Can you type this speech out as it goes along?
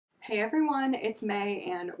Hey everyone, it's May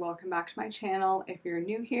and welcome back to my channel. If you're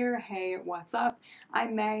new here, hey, what's up?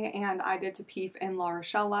 I'm May and I did TAPIF in La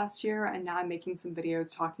Rochelle last year and now I'm making some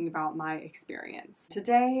videos talking about my experience.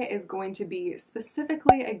 Today is going to be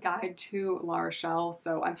specifically a guide to La Rochelle,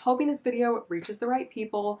 so I'm hoping this video reaches the right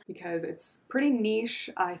people because it's pretty niche.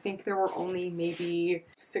 I think there were only maybe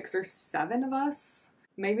 6 or 7 of us.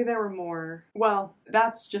 Maybe there were more. Well,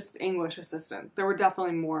 that's just English assistants. There were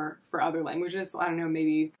definitely more for other languages, so I don't know,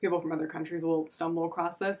 maybe people from other countries will stumble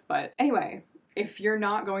across this, but anyway. If you're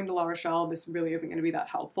not going to La Rochelle, this really isn't going to be that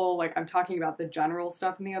helpful. Like, I'm talking about the general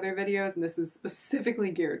stuff in the other videos, and this is specifically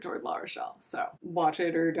geared toward La Rochelle, so watch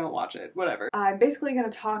it or don't watch it, whatever. I'm basically going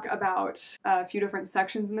to talk about a few different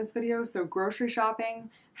sections in this video, so grocery shopping,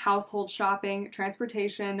 household shopping,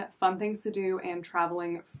 transportation, fun things to do, and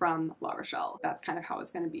traveling from La Rochelle. That's kind of how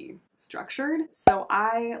it's going to be structured. So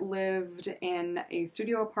I lived in a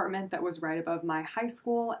studio apartment that was right above my high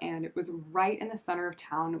school, and it was right in the center of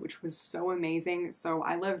town, which was so amazing. So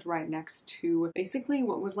I lived right next to basically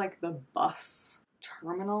what was like the bus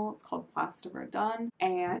terminal. It's called Place de Verdun,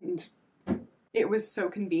 and it was so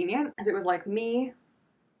convenient because it was like me,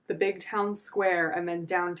 the big town square, and then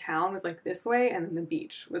downtown was like this way, and then the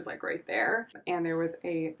beach was like right there. And there was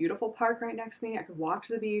a beautiful park right next to me. I could walk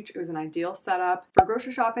to the beach. It was an ideal setup. For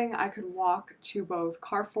grocery shopping, I could walk to both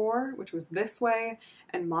Carrefour, which was this way,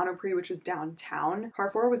 and Monoprix, which was downtown.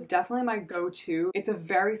 Carrefour was definitely my go-to. It's a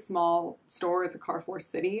very small store. It's a Carrefour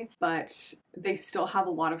City, but they still have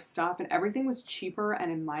a lot of stuff, and everything was cheaper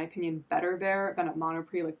and, in my opinion, better there than at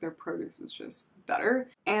Monoprix. Like, their produce was just better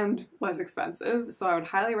and less expensive, so I would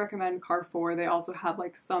highly recommend Carrefour. They also have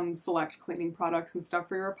like some select cleaning products and stuff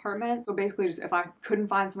for your apartment. So basically, just if I couldn't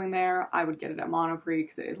find something there, I would get it at Monoprix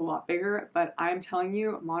because it is a lot bigger. But I'm telling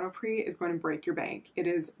you, Monoprix is going to break your bank. It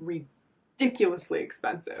is ridiculously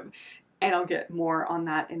expensive. And I'll get more on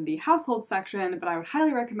that in the household section, but I would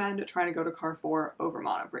highly recommend trying to go to Carrefour over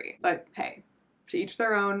Monoprix. But hey, to each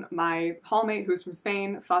their own. My hallmate, who's from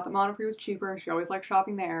Spain, thought that Monoprix was cheaper. She always liked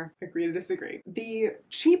shopping there. Agree to disagree. The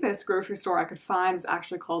cheapest grocery store I could find was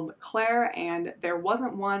actually called LeClerc, and there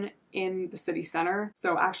wasn't one in the city center.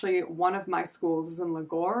 So actually one of my schools is in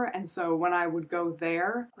LaGuardia, and so when I would go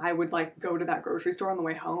there, I would like go to that grocery store on the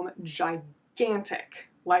way home. Gigantic,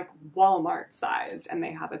 like Walmart sized, and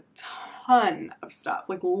they have a ton of stuff.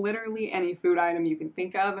 Like literally any food item you can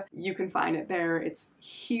think of, you can find it there. It's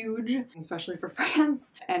huge, especially for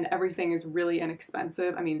France, and everything is really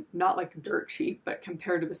inexpensive. I mean, not like dirt cheap, but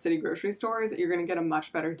compared to the city grocery stores, you're gonna get a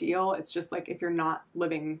much better deal. It's just like if you're not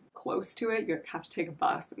living close to it, you have to take a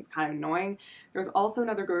bus, and it's kind of annoying. There's also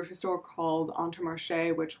another grocery store called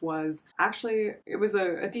Intermarché, which was actually, it was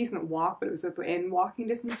a decent walk, but it was within walking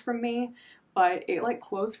distance from me. But it like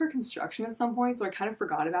closed for construction at some point, so I kind of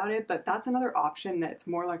forgot about it. But that's another option that's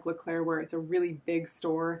more like LeClerc, where it's a really big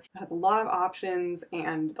store. It has a lot of options,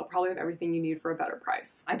 and they'll probably have everything you need for a better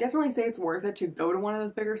price. I definitely say it's worth it to go to one of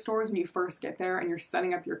those bigger stores when you first get there and you're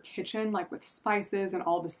setting up your kitchen, like with spices and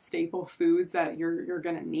all the staple foods that you're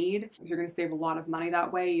gonna need. You're gonna save a lot of money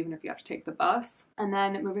that way, even if you have to take the bus. And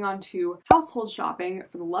then moving on to household shopping,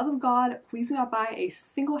 for the love of God, please do not buy a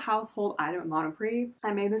single household item at Monoprix.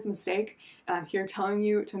 I made this mistake, and I'm here telling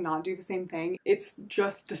you to not do the same thing. It's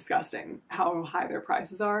just disgusting how high their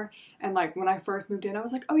prices are. And like when I first moved in, I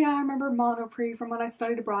was like, oh yeah, I remember Monoprix from when I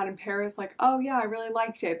studied abroad in Paris. Like, oh yeah, I really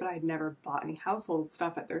liked it, but I had never bought any household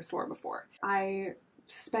stuff at their store before. I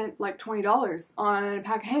spent like $20 on a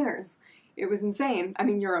pack of hangers. It was insane. I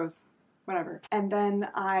mean, euros, whatever. And then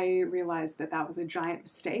I realized that that was a giant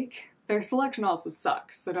mistake. Their selection also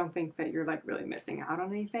sucks, so don't think that you're like really missing out on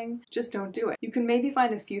anything. Just don't do it. You can maybe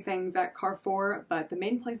find a few things at Carrefour, but the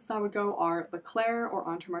main places I would go are LeClerc or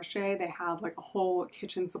Intermarché. They have like a whole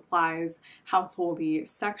kitchen supplies, householdy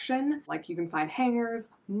section. Like you can find hangers,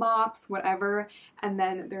 mops, whatever. And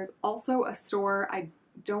then there's also a store, I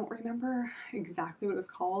don't remember exactly what it was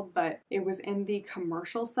called, but it was in the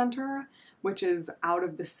commercial center, which is out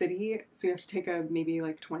of the city, so you have to take a maybe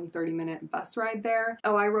like 20-30 minute bus ride there.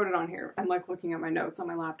 Oh, I wrote it on here. I'm like looking at my notes on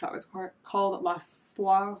my laptop. It's called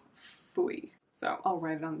Foir Fouille. So I'll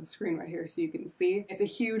write it on the screen right here so you can see. It's a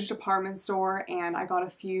huge department store, and I got a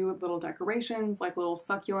few little decorations, like little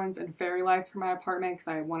succulents and fairy lights for my apartment because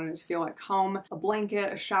I wanted it to feel like home. A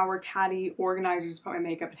blanket, a shower caddy, organizers to put my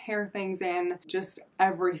makeup and hair things in, just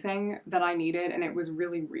everything that I needed, and it was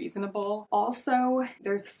really reasonable. Also,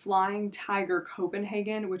 there's Flying Tiger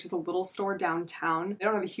Copenhagen, which is a little store downtown. They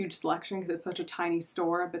don't have a huge selection because it's such a tiny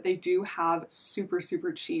store, but they do have super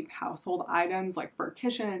cheap household items like for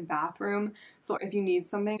kitchen and bathroom. So if you need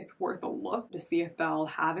something, it's worth a look to see if they'll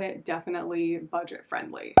have it. Definitely budget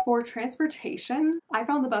friendly. For transportation, I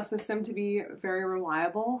found the bus system to be very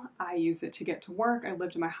reliable. I used it to get to work. I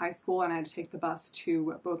lived in my high school and I had to take the bus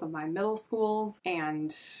to both of my middle schools.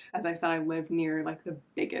 And as I said, I lived near like the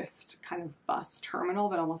biggest kind of bus terminal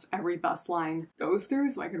that almost every bus line goes through,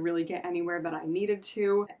 so I could really get anywhere that I needed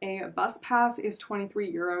to. A bus pass is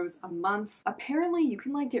 23 euros a month. Apparently you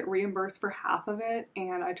can like get reimbursed for half of it,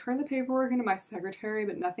 and I turned the paperwork into my secretary,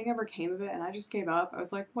 but nothing ever came of it, and I just gave up. I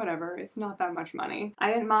was like, whatever, it's not that much money.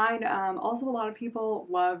 I didn't mind. Also, a lot of people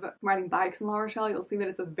love riding bikes in La Rochelle. You'll see that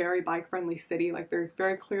it's a very bike-friendly city. Like, there's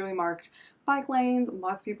very clearly marked bike lanes.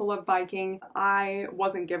 Lots of people love biking. I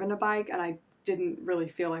wasn't given a bike, and I didn't really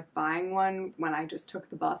feel like buying one when I just took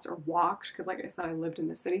the bus or walked, because like I said, I lived in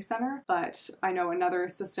the city center. But I know another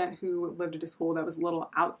assistant who lived at a school that was a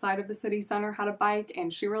little outside of the city center had a bike,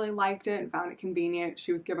 and she really liked it and found it convenient.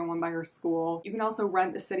 She was given one by her school. You can also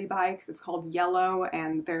rent the city bikes. It's called Yellow,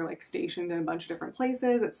 and they're like stationed in a bunch of different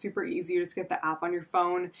places. It's super easy. You just get the app on your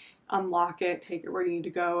phone, unlock it, take it where you need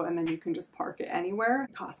to go, and then you can just park it anywhere.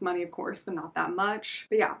 It costs money, of course, but not that much.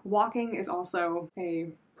 But yeah, walking is also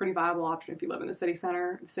a pretty viable option if you live in the city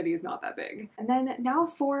center. The city is not that big. And then now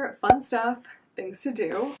for fun stuff, things to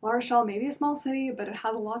do. La Rochelle may be a small city, but it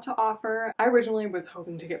has a lot to offer. I originally was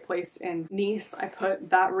hoping to get placed in Nice. I put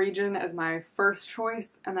that region as my first choice,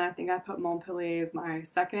 and then I think I put Montpellier as my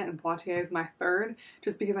second and Poitiers as my third,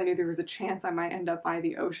 just because I knew there was a chance I might end up by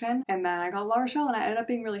the ocean. And then I got La Rochelle and I ended up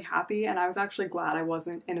being really happy, and I was actually glad I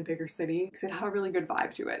wasn't in a bigger city because it had a really good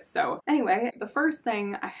vibe to it. So anyway, the first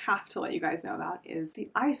thing I have to let you guys know about is the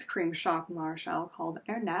ice cream shop in La Rochelle called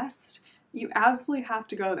Ernest. You absolutely have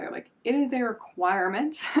to go there. Like, it is a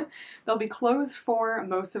requirement. They'll be closed for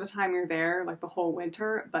most of the time you're there, like the whole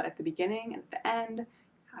winter, but at the beginning and at the end,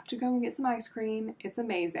 you have to go and get some ice cream. It's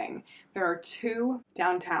amazing. There are two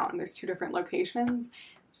downtown. There's two different locations.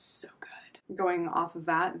 So good. Going off of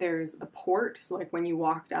that, there's the port. So like when you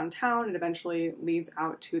walk downtown, it eventually leads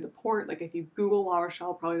out to the port. Like if you Google La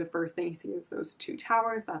Rochelle, probably the first thing you see is those two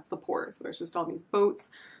towers. That's the port. So there's just all these boats,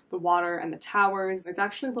 the water, and the towers. There's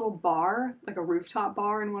actually a little bar, like a rooftop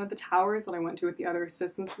bar in one of the towers that I went to with the other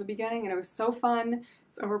assistants at the beginning, and it was so fun.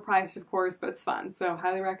 It's overpriced, of course, but it's fun, so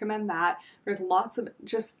highly recommend that. There's lots of,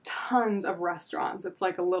 just tons of restaurants. It's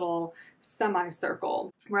like a little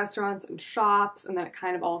semicircle. Restaurants and shops, and then it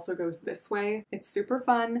kind of also goes this way. It's super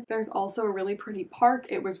fun. There's also a really pretty park.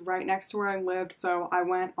 It was right next to where I lived, so I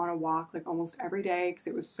went on a walk like almost every day because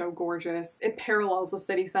it was so gorgeous. It parallels the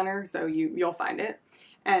city center, so you'll find it.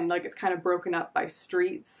 And like it's kind of broken up by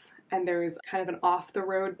streets, and there's kind of an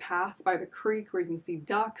off-the-road path by the creek where you can see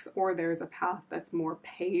ducks, or there's a path that's more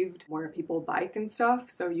paved where people bike and stuff,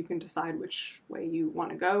 so you can decide which way you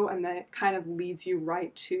want to go, and then it kind of leads you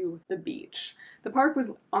right to the beach. The park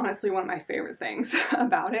was honestly one of my favorite things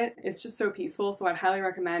about it. It's just so peaceful, so I'd highly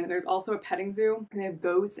recommend. There's also a petting zoo, and they have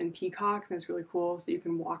goats and peacocks, and it's really cool, so you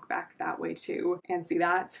can walk back that way too and see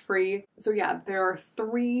that. It's free. So yeah, there are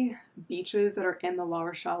 3 beaches that are in the La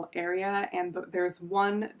Rochelle area, and there's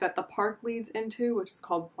one that the park leads into, which is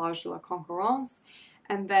called Plage de la Concurrence,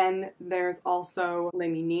 and then there's also Les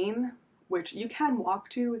Minimes, which you can walk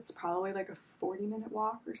to. It's probably like a 40-minute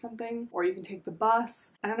walk or something, or you can take the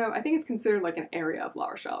bus. I don't know, I think it's considered like an area of La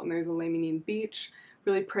Rochelle, and there's a Les Minimes beach,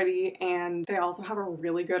 really pretty, and they also have a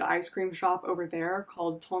really good ice cream shop over there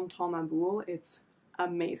called Tonton Maboule. It's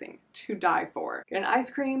amazing, to die for. Get an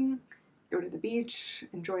ice cream, go to the beach,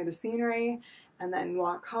 enjoy the scenery, and then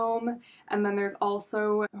walk home. And then there's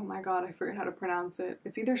also, oh my god, I forget how to pronounce it.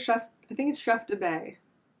 It's either I think it's Chef de Baie,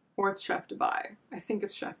 or it's Chef de Baie. I think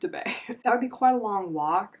it's Chef de Baie. That would be quite a long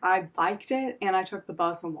walk. I biked it, and I took the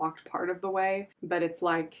bus and walked part of the way, but it's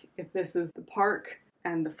like, if this is the park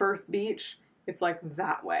and the first beach, it's like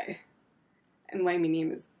that way. And Les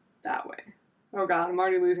Minimes is that way. Oh god, I'm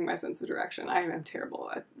already losing my sense of direction. I am terrible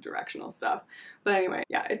at directional stuff. But anyway,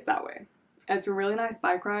 yeah, it's that way. It's a really nice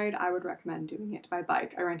bike ride. I would recommend doing it by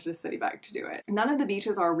bike. I rented a city bike to do it. None of the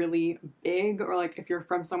beaches are really big, or like if you're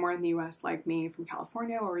from somewhere in the US like me, from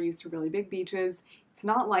California, where we're used to really big beaches, it's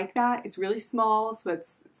not like that. It's really small, so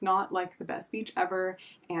it's not like the best beach ever.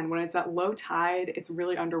 And when it's at low tide, it's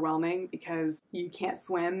really underwhelming because you can't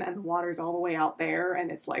swim and the water's all the way out there and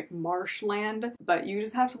it's like marshland. But you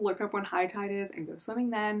just have to look up when high tide is and go swimming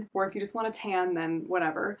then. Or if you just want to tan, then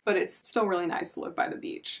whatever. But it's still really nice to live by the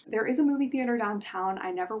beach. There is a movie theater downtown.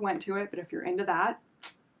 I never went to it, but if you're into that,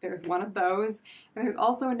 there's one of those, and there's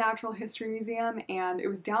also a natural history museum, and it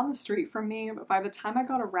was down the street from me, but by the time I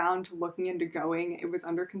got around to looking into going, it was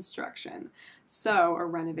under construction, so, or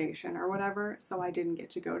renovation or whatever, so I didn't get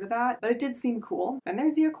to go to that, but it did seem cool. And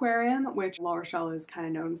there's the aquarium, which La Rochelle is kind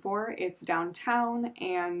of known for. It's downtown,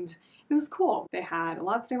 and it was cool. They had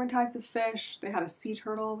lots of different types of fish. They had a sea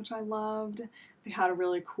turtle, which I loved. They had a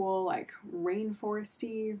really cool, like,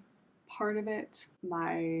 rainforesty part of it.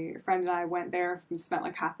 My friend and I went there and spent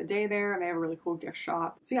like half the day there, and they have a really cool gift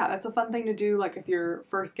shop. So yeah, that's a fun thing to do, like if you're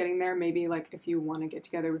first getting there, maybe like if you want to get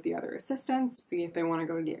together with the other assistants, see if they want to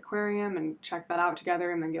go to the aquarium and check that out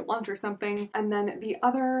together and then get lunch or something. And then the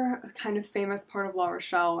other kind of famous part of La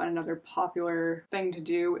Rochelle and another popular thing to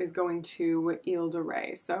do is going to Île de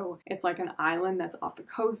Ré. So it's like an island that's off the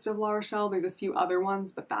coast of La Rochelle. There's a few other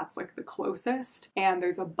ones, but that's like the closest. And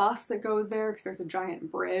there's a bus that goes there because there's a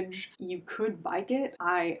giant bridge. You could bike it.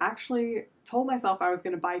 I actually told myself I was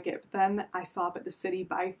going to bike it, but then I saw that the city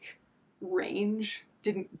bike range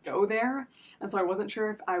didn't go there, and so I wasn't sure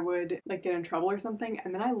if I would like get in trouble or something,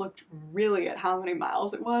 and then I looked really at how many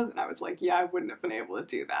miles it was, and I was like, yeah, I wouldn't have been able to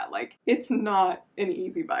do that. Like, it's not an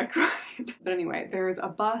easy bike ride. But anyway, there's a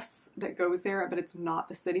bus that goes there, but it's not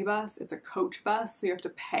the city bus, it's a coach bus, so you have to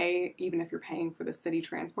pay even if you're paying for the city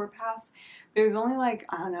transport pass. There's only like,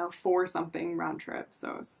 I don't know, 4 something round trip,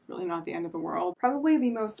 so it's really not the end of the world. Probably the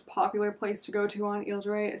most popular place to go to on Île de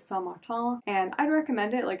Ré is Saint-Martin, and I'd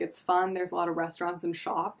recommend it. Like, it's fun, there's a lot of restaurants and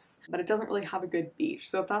shops, but it doesn't really have a good beach.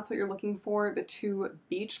 So if that's what you're looking for, the 2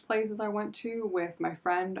 beach places I went to with my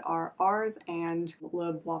friend are Ars and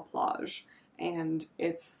Le Bois Plage. And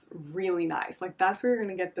it's really nice. Like, that's where you're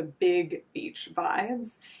gonna get the big beach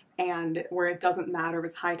vibes, and where it doesn't matter if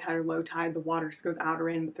it's high tide or low tide, the water just goes out or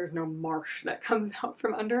in, but there's no marsh that comes out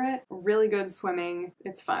from under it. Really good swimming.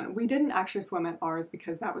 It's fun. We didn't actually swim at ours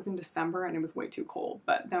because that was in December and it was way too cold,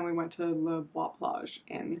 but then we went to Le Bois Plage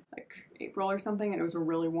in like April or something, and it was a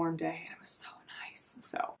really warm day and it was so nice.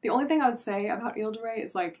 So the only thing I would say about Île de Ré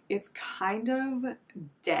is like, it's kind of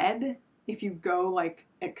dead if you go like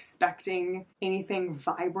expecting anything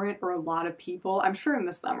vibrant or a lot of people. I'm sure in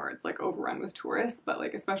the summer it's like overrun with tourists, but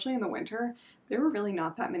like especially in the winter, there were really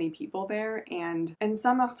not that many people there. And in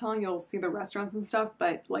Saint-Martin you'll see the restaurants and stuff,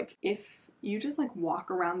 but like if you just like walk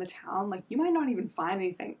around the town, like you might not even find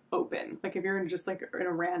anything open. Like if you're just like in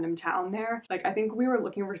a random town there, like I think we were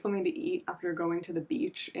looking for something to eat after going to the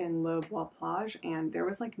beach in Le Bois Plage, and there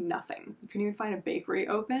was like nothing. You couldn't even find a bakery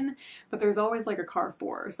open, but there's always like a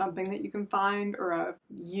Carrefour or something that you can find, or a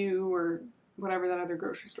U or whatever that other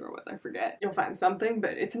grocery store was, I forget. You'll find something,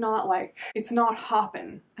 but it's not like, it's not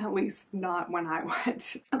hopping, at least not when I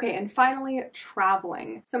went. Okay, and finally,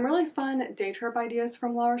 traveling. Some really fun day trip ideas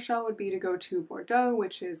from La Rochelle would be to go to Bordeaux,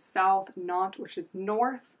 which is south, Nantes, which is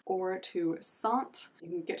north, or to Saintes. You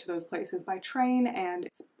can get to those places by train, and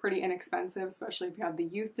it's pretty inexpensive, especially if you have the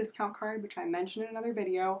youth discount card, which I mentioned in another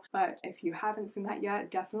video. But if you haven't seen that yet,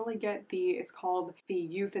 definitely get it's called the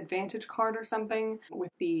Youth Advantage card or something with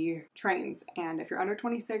the trains. And if you're under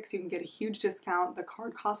 26, you can get a huge discount. The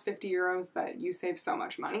card costs 50 euros, but you save so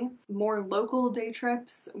much money. More local day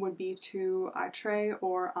trips would be to Aytré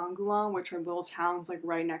or Angoulins, which are little towns like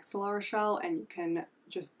right next to La Rochelle, and you can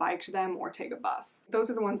just bike to them or take a bus. Those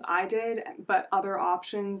are the ones I did, but other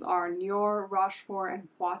options are Niort, Rochefort, and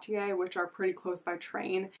Poitiers, which are pretty close by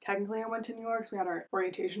train. Technically I went to Niort because we had our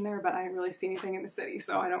orientation there, but I didn't really see anything in the city,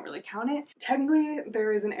 so I don't really count it. Technically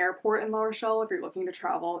there is an airport in La Rochelle if you're looking to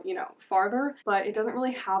travel, you know, farther, but it doesn't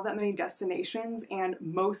really have that many destinations, and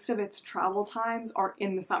most of its travel times are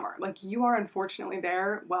in the summer. Like, you are unfortunately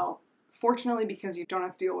there, well, fortunately because you don't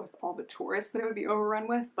have to deal with all the tourists that it would be overrun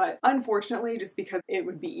with, but unfortunately just because it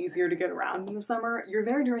would be easier to get around in the summer, you're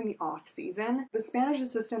there during the off season. The Spanish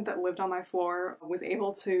assistant that lived on my floor was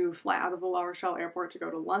able to fly out of the La Rochelle airport to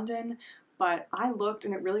go to London, but I looked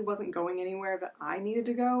and it really wasn't going anywhere that I needed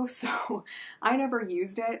to go, so I never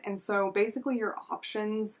used it. And so basically your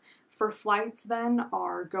options for flights then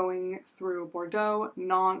are going through Bordeaux,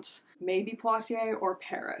 Nantes, maybe Poitiers, or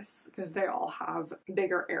Paris, because they all have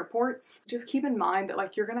bigger airports. Just keep in mind that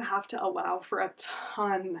like you're gonna have to allow for a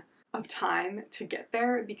ton of time to get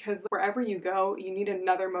there, because wherever you go, you need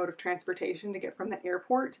another mode of transportation to get from the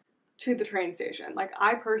airport to the train station. Like,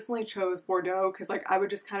 I personally chose Bordeaux because like I would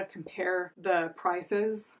just kind of compare the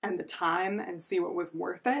prices and the time and see what was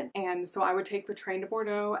worth it. And so I would take the train to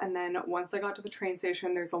Bordeaux, and then once I got to the train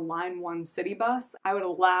station, there's a Line 1 city bus. I would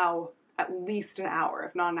allow at least an hour,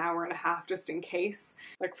 if not an hour and a half, just in case,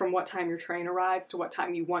 like from what time your train arrives to what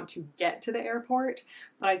time you want to get to the airport.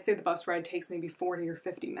 But I'd say the bus ride takes maybe 40 or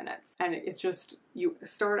 50 minutes. And it's just, you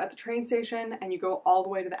start at the train station and you go all the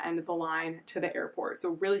way to the end of the line to the airport. So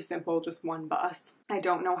really simple, just one bus. I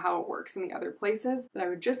don't know how it works in the other places, but I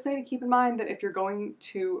would just say to keep in mind that if you're going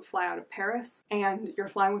to fly out of Paris and you're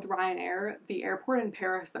flying with Ryanair, the airport in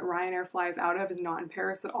Paris that Ryanair flies out of is not in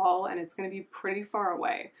Paris at all, and it's going to be pretty far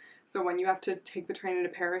away. So when you have to take the train into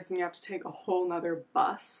Paris and you have to take a whole nother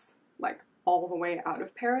bus, like all the way out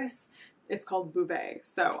of Paris, it's called Beauvais.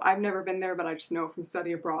 So I've never been there, but I just know from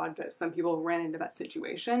study abroad that some people ran into that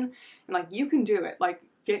situation. And like, you can do it, like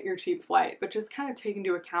get your cheap flight, but just kind of take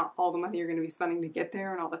into account all the money you're going to be spending to get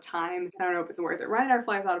there and all the time. I don't know if it's worth it. Ryanair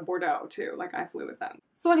flies out of Bordeaux too, like I flew with them.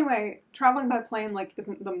 So anyway, traveling by plane like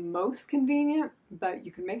isn't the most convenient, but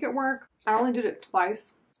you can make it work. I only did it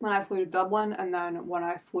twice. When I flew to Dublin and then when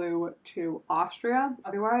I flew to Austria.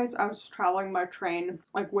 Otherwise, I was traveling by train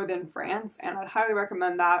like within France, and I'd highly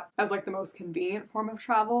recommend that as like the most convenient form of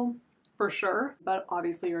travel for sure. But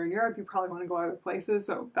obviously you're in Europe, you probably want to go other places,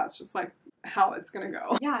 so that's just like how it's gonna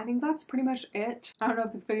go. Yeah, I think that's pretty much it. I don't know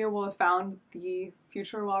if this video will have found the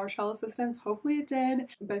future La Rochelle assistants. Hopefully it did.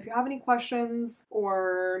 But if you have any questions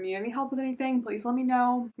or need any help with anything, please let me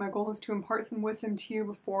know. My goal is to impart some wisdom to you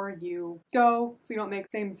before you go, so you don't make the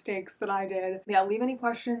same mistakes that I did. Yeah, leave any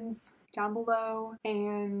questions down below,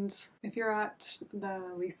 and if you're at the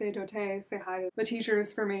Lycée d'Auté, say hi to the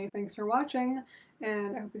teachers for me. Thanks for watching,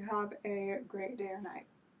 and I hope you have a great day or night.